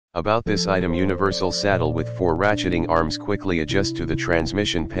About this item: universal saddle with 4 ratcheting arms, quickly adjust to the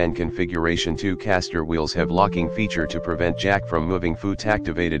transmission pen configuration. 2 caster wheels have locking feature to prevent jack from moving. Foot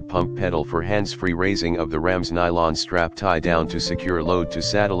activated pump pedal for hands-free raising of the rams. Nylon strap tie down to secure load to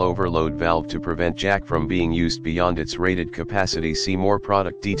saddle. Overload valve to prevent jack from being used beyond its rated capacity. See more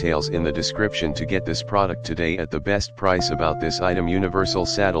product details in the description to get this product today at the best price. About this item: universal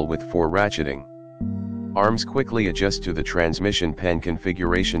saddle with 4 ratcheting arms, quickly adjust to the transmission pen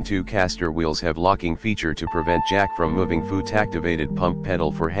configuration. 2 caster wheels have locking feature to prevent jack from moving. Foot activated pump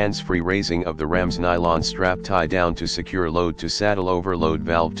pedal for hands-free raising of the rams. Nylon strap tie down to secure load to saddle. Overload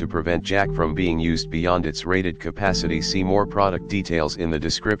valve to prevent jack from being used beyond its rated capacity. See more product details in the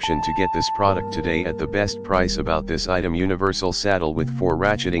description to get this product today at the best price. About this item: universal saddle with 4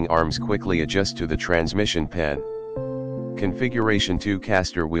 ratcheting arms, quickly adjust to the transmission pen configuration. 2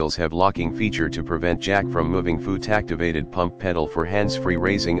 caster wheels have locking feature to prevent jack from moving. Foot activated pump pedal for hands-free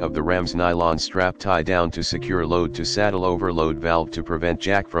raising of the rams. Nylon strap tie down to secure load to saddle. Overload valve to prevent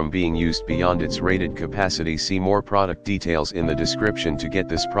jack from being used beyond its rated capacity. See more product details in the description to get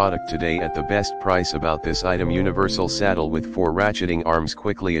this product today at the best price. About this item: universal saddle with 4 ratcheting arms,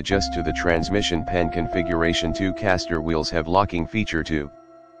 quickly adjust to the transmission pen configuration. 2 caster wheels have locking feature to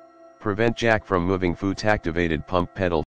prevent jack from moving. Foot activated pump pedal